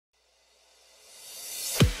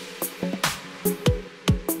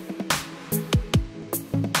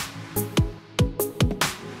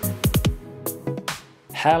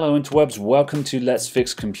Hello interwebs, welcome to Let's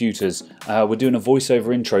Fix Computers. We're doing a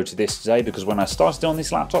voiceover intro to this today because when I started on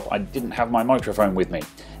this laptop I didn't have my microphone with me.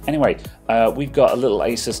 Anyway, we've got a little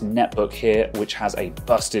Asus netbook here which has a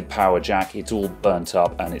busted power jack. It's all burnt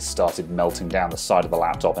up and it's started melting down the side of the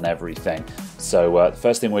laptop and everything. So the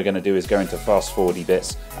first thing we're going to do is go into fast forwardy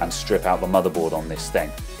bits and strip out the motherboard on this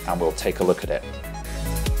thing, and we'll take a look at it.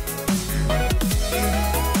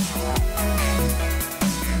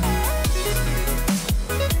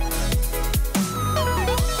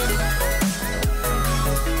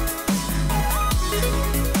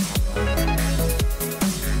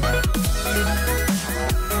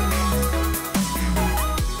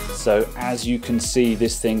 So as you can see,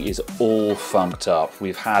 this thing is all funked up.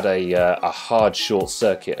 We've had a hard short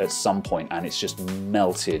circuit at some point and it's just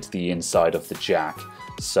melted the inside of the jack.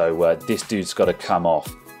 So this dude's got to come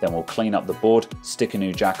off. Then we'll clean up the board, stick a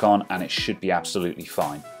new jack on, and it should be absolutely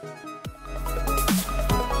fine.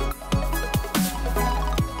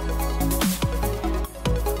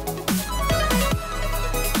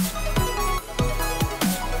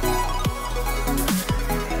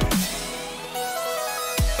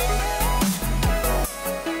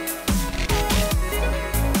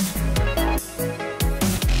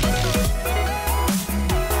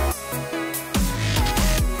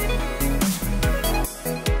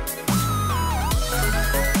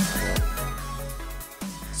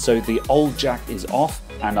 So the old jack is off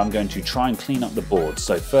and I'm going to try and clean up the board.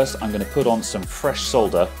 So first I'm going to put on some fresh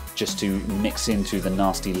solder just to mix into the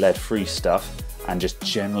nasty lead-free stuff and just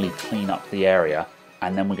generally clean up the area.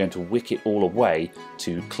 And then we're going to wick it all away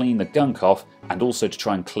to clean the gunk off and also to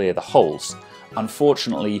try and clear the holes.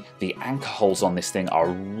 Unfortunately, the anchor holes on this thing are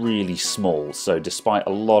really small, so despite a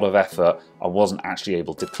lot of effort, I wasn't actually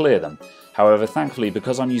able to clear them. However, thankfully,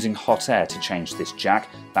 because I'm using hot air to change this jack,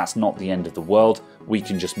 that's not the end of the world. We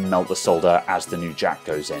can just melt the solder as the new jack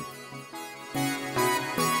goes in.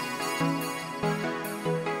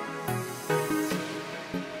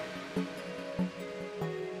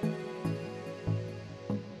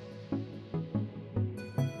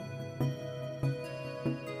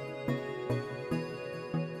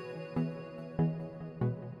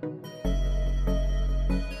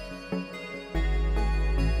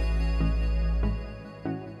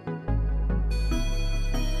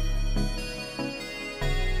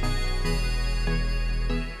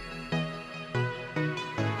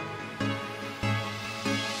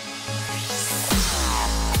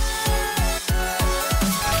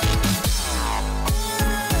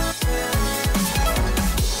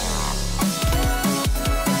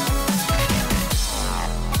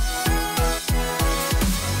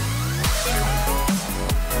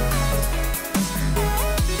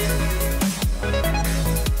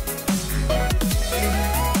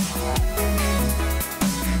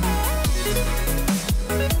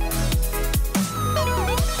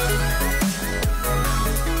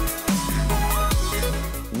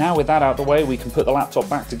 Now with that out of the way, we can put the laptop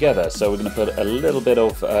back together. So we're going to put a little bit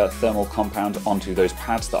of thermal compound onto those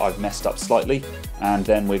pads that I've messed up slightly, and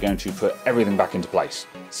then we're going to put everything back into place.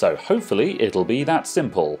 So hopefully it'll be that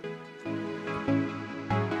simple.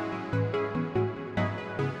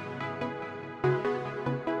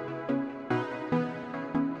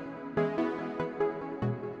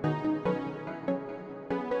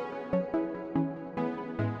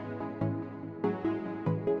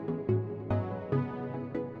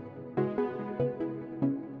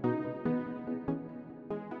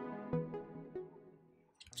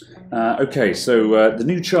 Okay, so the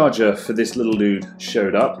new charger for this little dude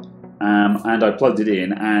showed up, and I plugged it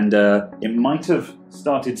in, and it might have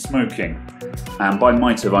started smoking. And by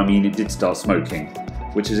might have, I mean it did start smoking,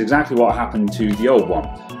 which is exactly what happened to the old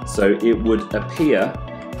one. So it would appear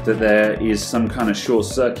that there is some kind of short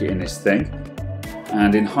circuit in this thing,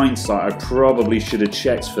 and in hindsight I probably should have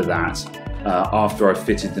checked for that after I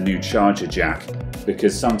fitted the new charger jack,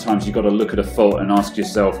 because sometimes you've got to look at a fault and ask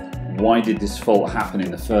yourself, why did this fault happen in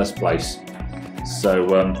the first place? So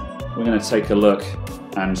we're going to take a look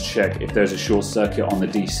and check if there's a short circuit on the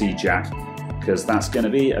DC jack, because that's going to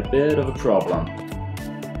be a bit of a problem.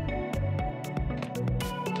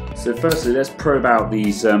 So firstly, let's probe out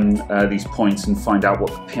these points and find out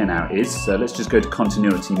what the pinout is. So let's just go to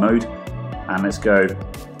continuity mode and let's go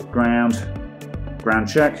ground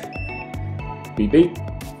check, beep beep.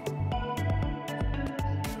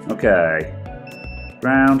 Okay,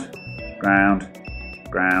 ground.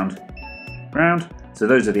 So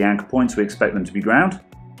those are the anchor points, we expect them to be ground.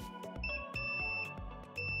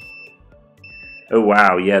 Oh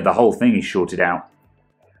wow, yeah, the whole thing is shorted out.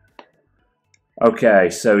 Okay,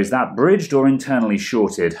 so is that bridged or internally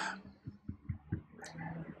shorted?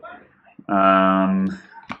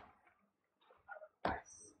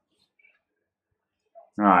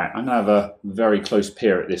 Alright, I'm going to have a very close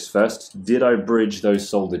peer at this first. Did I bridge those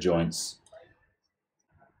solder joints?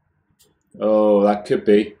 Oh, that could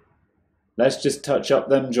be. Let's just touch up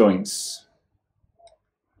them joints.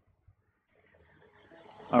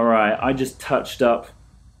 Alright, I just touched up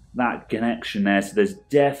that connection there, so there's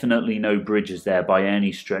definitely no bridges there by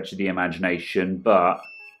any stretch of the imagination, but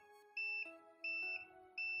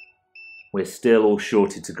we're still all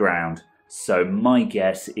shorted to ground. So my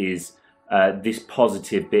guess is this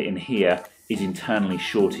positive bit in here is internally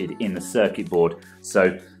shorted in the circuit board,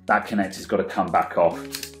 so that connector's got to come back off.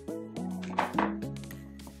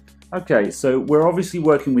 Okay, so we're obviously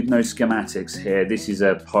working with no schematics here. This is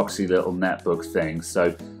a poxy little netbook thing,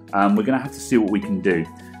 so we're going to have to see what we can do.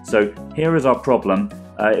 So here is our problem.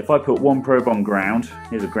 If I put one probe on ground,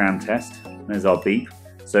 here's a ground test, there's our beep.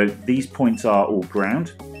 So these points are all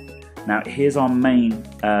ground. Now here's our main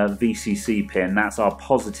VCC pin, that's our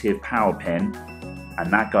positive power pin,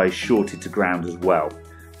 and that guy's shorted to ground as well.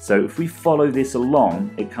 So if we follow this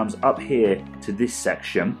along, it comes up here to this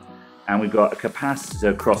section, and we've got a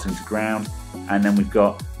capacitor crossing to ground, and then we've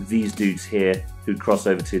got these dudes here who cross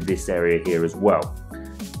over to this area here as well.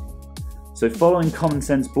 So following common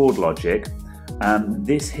sense board logic,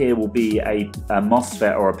 this here will be a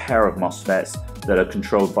MOSFET or a pair of MOSFETs that are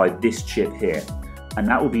controlled by this chip here. And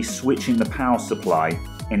that will be switching the power supply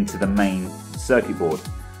into the main circuit board.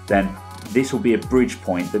 Then this will be a bridge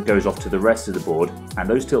point that goes off to the rest of the board, and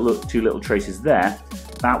those two little traces there,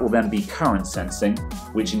 that will then be current sensing,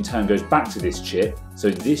 which in turn goes back to this chip, so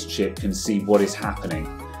this chip can see what is happening.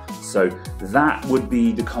 So that would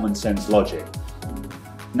be the common sense logic.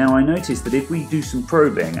 Now I noticed that if we do some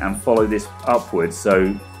probing and follow this upwards,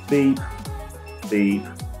 so beep, beep,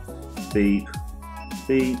 beep,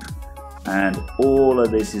 beep, and all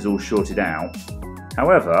of this is all shorted out.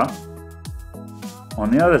 However,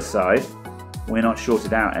 on the other side, we're not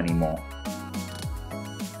shorted out anymore.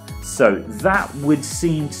 So that would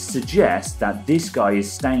seem to suggest that this guy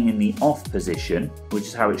is staying in the off position, which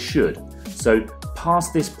is how it should. So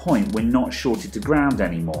past this point, we're not shorted to ground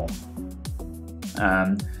anymore.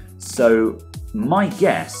 So my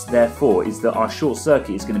guess, therefore, is that our short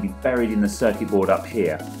circuit is going to be buried in the circuit board up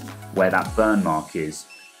here, where that burn mark is.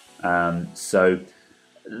 So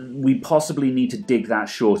we possibly need to dig that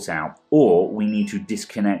short out, or we need to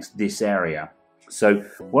disconnect this area. So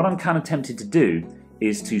what I'm kind of tempted to do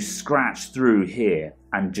is to scratch through here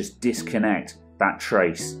and just disconnect that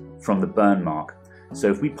trace from the burn mark.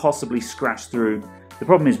 So if we possibly scratch through, the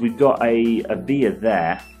problem is we've got a via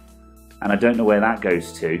there, and I don't know where that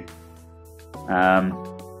goes to.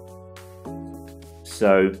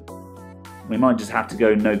 So we might just have to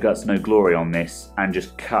go no guts, no glory on this and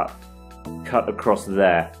just cut across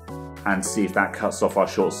there and see if that cuts off our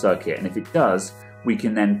short circuit. And if it does, we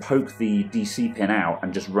can then poke the DC pin out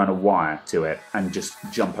and just run a wire to it and just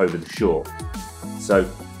jump over the short. So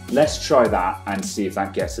let's try that and see if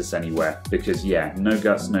that gets us anywhere, because yeah, no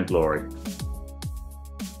guts, no glory.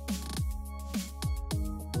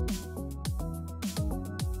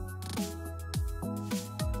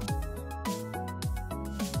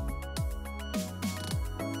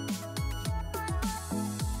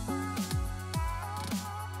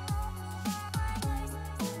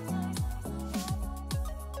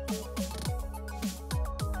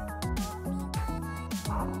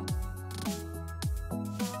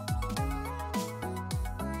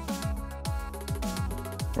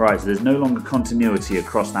 Right, so there's no longer continuity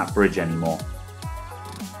across that bridge anymore.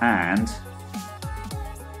 And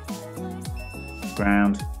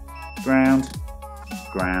ground, ground,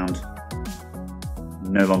 ground,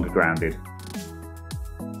 no longer grounded.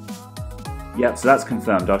 Yep, so that's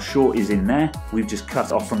confirmed. Our short is in there. We've just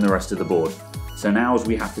cut off from the rest of the board. So now all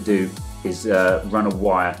we have to do is run a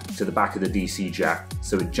wire to the back of the DC jack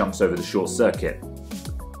so it jumps over the short circuit.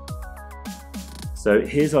 So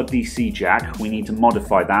here's our DC jack. We need to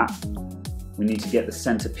modify that. We need to get the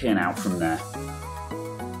center pin out from there.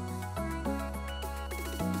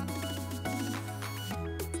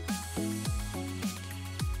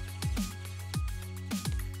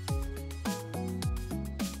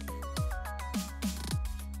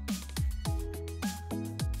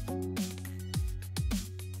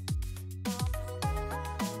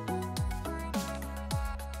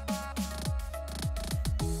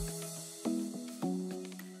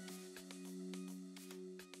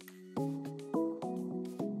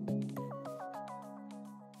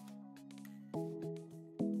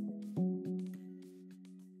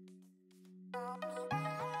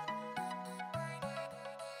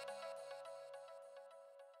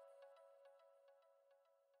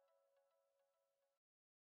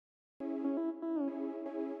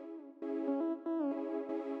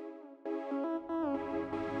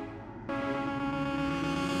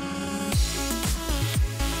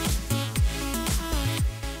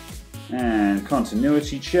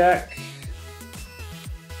 continuity check.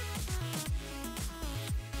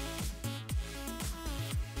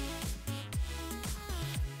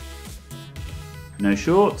 No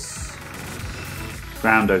shorts.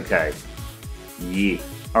 Ground okay. Yeah.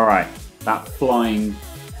 Alright, that flying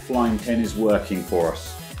pin is working for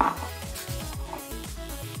us.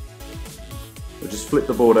 We'll just flip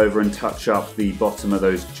the board over and touch up the bottom of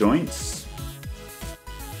those joints.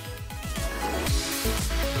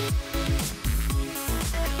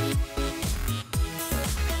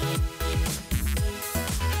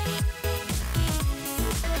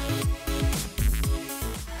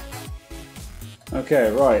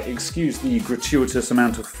 Okay, right, excuse the gratuitous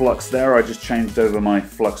amount of flux there. I just changed over my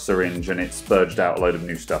flux syringe and it spurged out a load of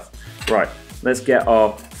new stuff. Right, let's get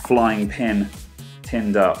our flying pin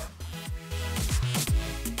tinned up.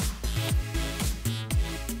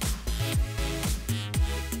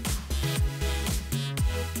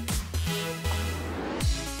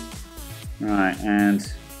 Right,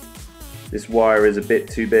 and this wire is a bit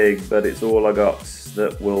too big, but it's all I got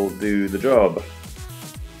that will do the job.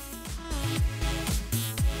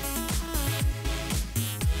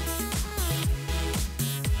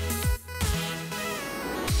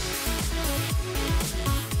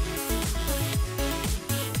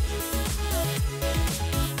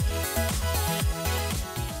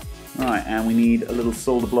 Right, and we need a little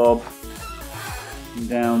solder blob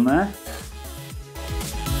down there.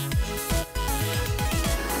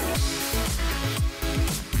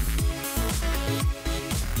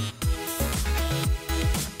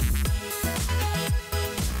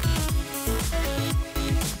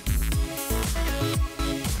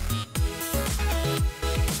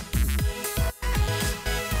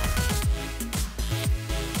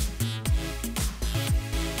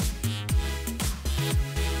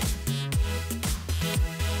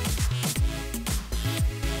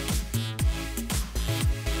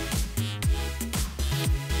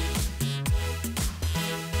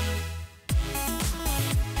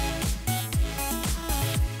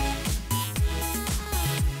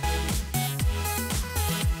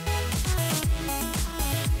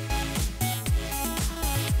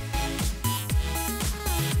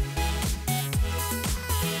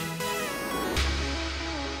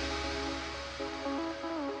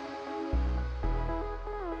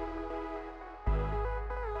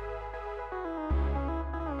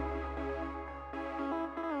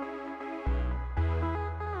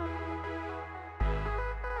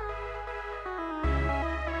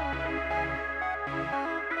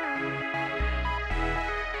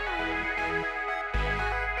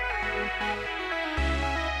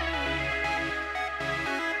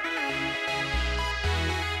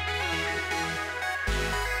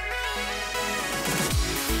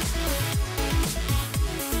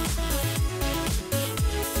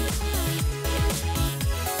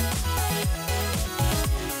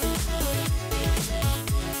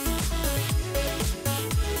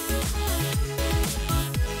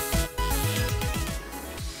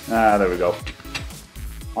 Ah, there we go.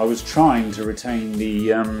 I was trying to retain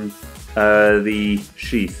the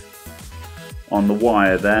sheath on the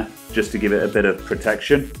wire there, just to give it a bit of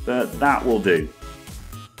protection, but that will do.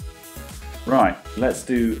 Right, let's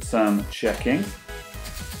do some checking.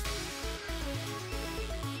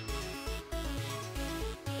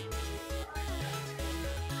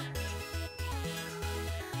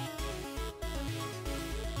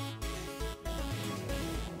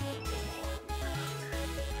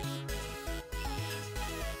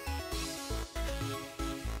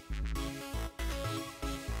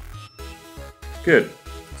 Good.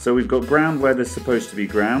 So we've got ground where there's supposed to be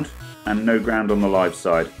ground and no ground on the live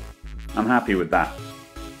side. I'm happy with that.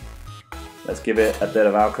 Let's give it a bit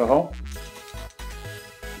of alcohol.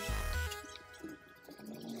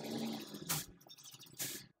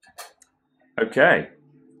 Okay,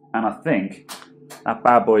 and I think that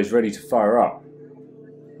bad boy is ready to fire up.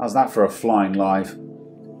 How's that for a flying live?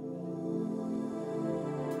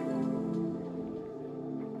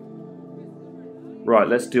 Right,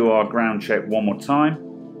 let's do our ground check one more time.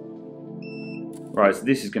 Right, so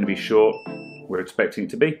this is going to be short. We're expecting it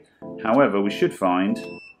to be. However, we should find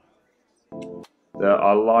that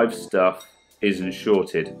our live stuff isn't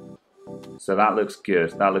shorted. So that looks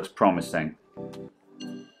good. That looks promising.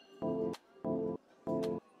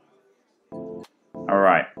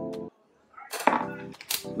 Alright.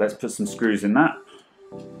 Let's put some screws in that.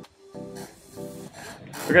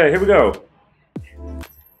 Okay, here we go.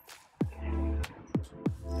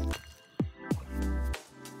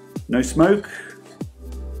 No smoke.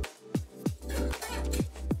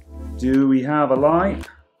 Do we have a light?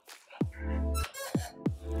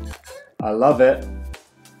 I love it.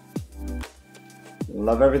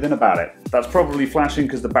 Love everything about it. That's probably flashing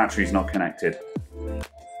because the battery's not connected.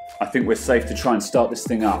 I think we're safe to try and start this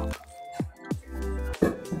thing up.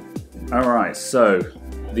 Alright, so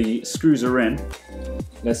the screws are in.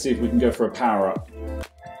 Let's see if we can go for a power up.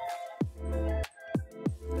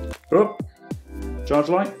 Oh, charge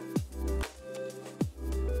light.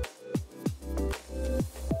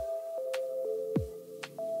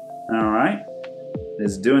 Alright,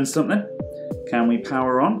 it's doing something. Can we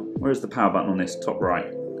power on? Where's the power button on this? Top right.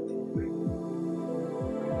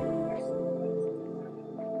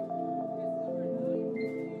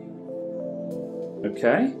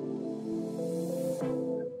 Okay.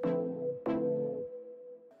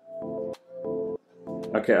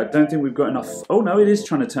 Okay, I don't think we've got enough. Oh no, it is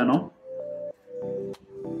trying to turn on.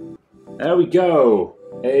 There we go.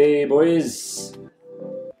 Hey boys.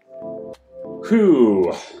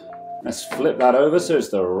 Whew. Let's flip that over so it's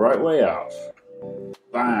the right way up.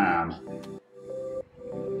 Bam.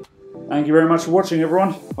 Thank you very much for watching,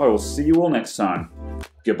 everyone. I will see you all next time.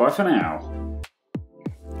 Goodbye for now.